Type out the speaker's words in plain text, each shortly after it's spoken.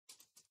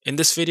In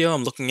this video,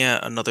 I'm looking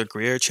at another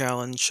Gruyere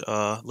challenge.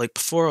 Like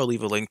before, I'll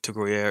leave a link to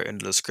Gruyere in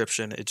the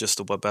description. It's just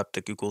a web app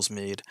that Google's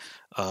made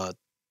uh,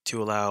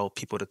 to allow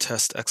people to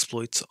test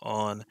exploits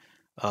on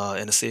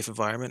in a safe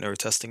environment or a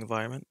testing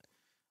environment.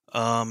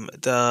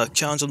 The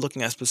challenge I'm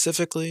looking at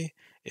specifically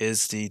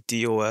is the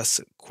DoS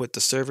Quit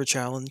the Server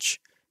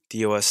challenge.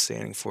 DoS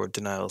standing for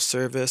Denial of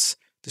Service.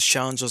 This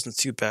challenge wasn't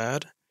too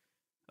bad.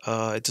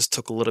 It just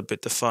took a little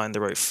bit to find the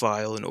right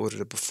file in order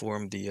to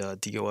perform the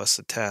DoS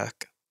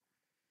attack.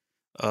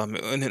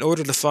 And in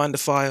order to find the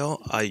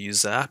file, I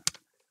use Zap.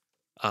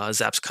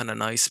 Zap's kind of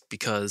nice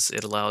because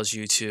it allows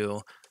you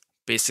to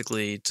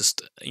basically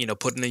just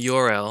put in a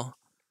URL.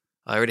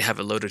 I already have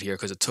it loaded here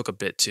because it took a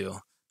bit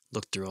to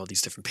look through all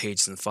these different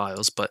pages and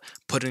files. But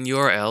put in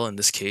URL. In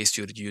this case,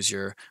 you would use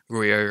your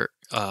Gruyere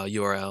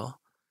URL,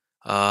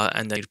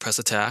 and then you'd press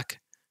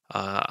attack.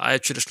 I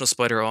have traditional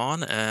spider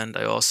on, and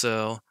I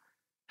also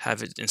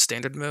have it in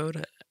standard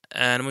mode.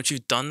 And once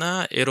you've done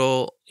that,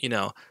 it'll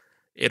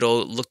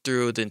look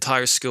through the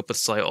entire scope of the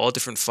site, all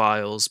different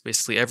files,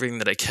 basically everything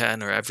that I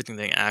can or everything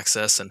that I can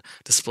access, and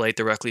display it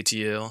directly to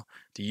you,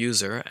 the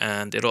user.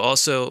 And it'll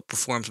also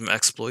perform some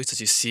exploits.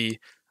 As you see,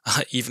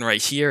 even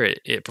right here,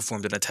 it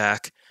performed an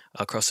attack,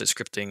 a cross-site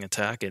scripting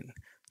attack. It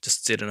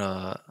just did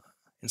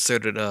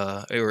inserted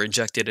or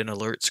injected an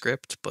alert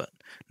script, but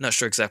not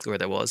sure exactly where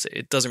that was.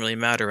 It doesn't really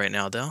matter right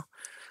now, though.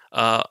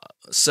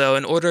 So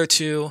in order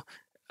to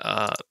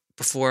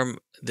perform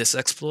this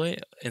exploit,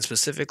 and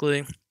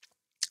specifically,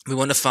 we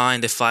want to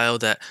find a file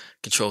that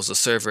controls the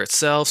server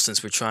itself,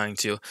 since we're trying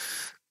to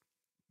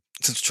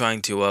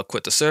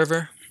quit the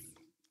server.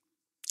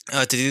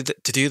 To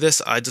do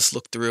this, I just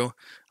looked through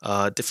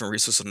different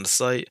resources on the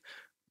site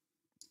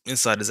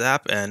inside his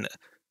app, and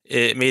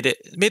it made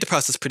the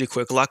process pretty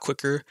quick, a lot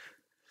quicker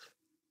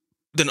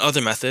than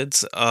other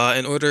methods.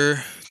 In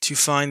order to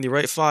find the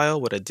right file,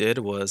 what I did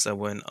was I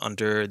went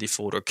under the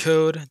folder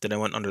code, then I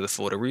went under the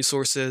folder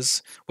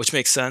resources, which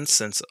makes sense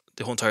since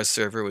the whole entire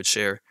server would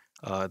share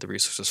the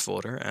resources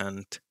folder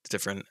and the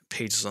different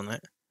pages on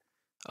it.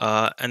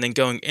 And then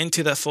going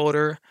into that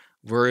folder,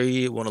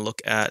 we want to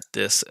look at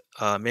this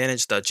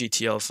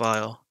manage.gtl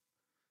file.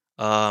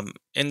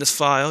 In this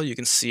file, you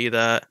can see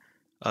that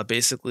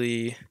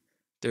basically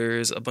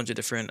there's a bunch of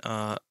different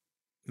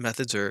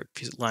methods or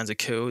lines of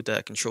code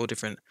that control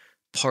different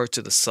parts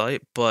of the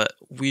site, but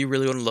we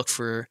really want to look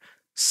for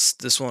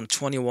this one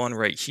 21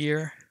 right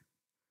here.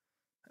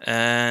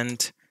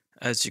 And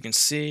as you can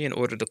see, in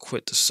order to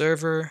quit the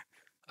server,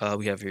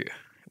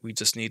 we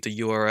just need the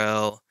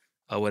URL,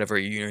 whatever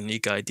your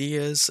unique ID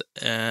is,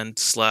 and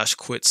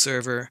 /quit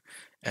server,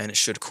 and it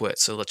should quit.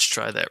 So let's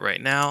try that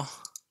right now.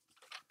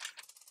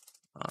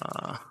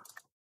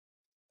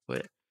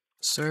 Quit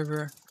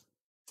server,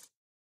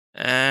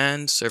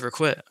 and server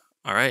quit.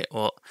 All right,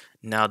 well,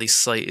 now the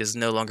site is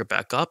no longer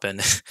back up, and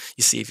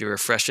you see if you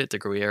refresh it, the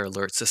Gruyere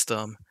alert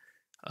system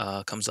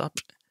comes up,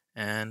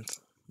 and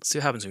let's see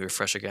what happens when we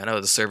refresh again.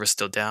 Oh, the server's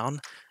still down,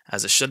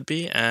 as it should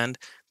be, and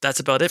that's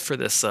about it for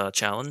this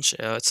challenge.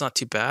 It's not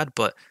too bad,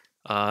 but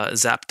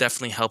Zap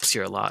definitely helps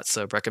here a lot,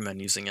 so I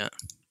recommend using it.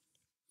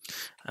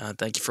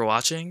 Thank you for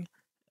watching,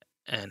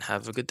 and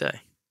have a good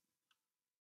day.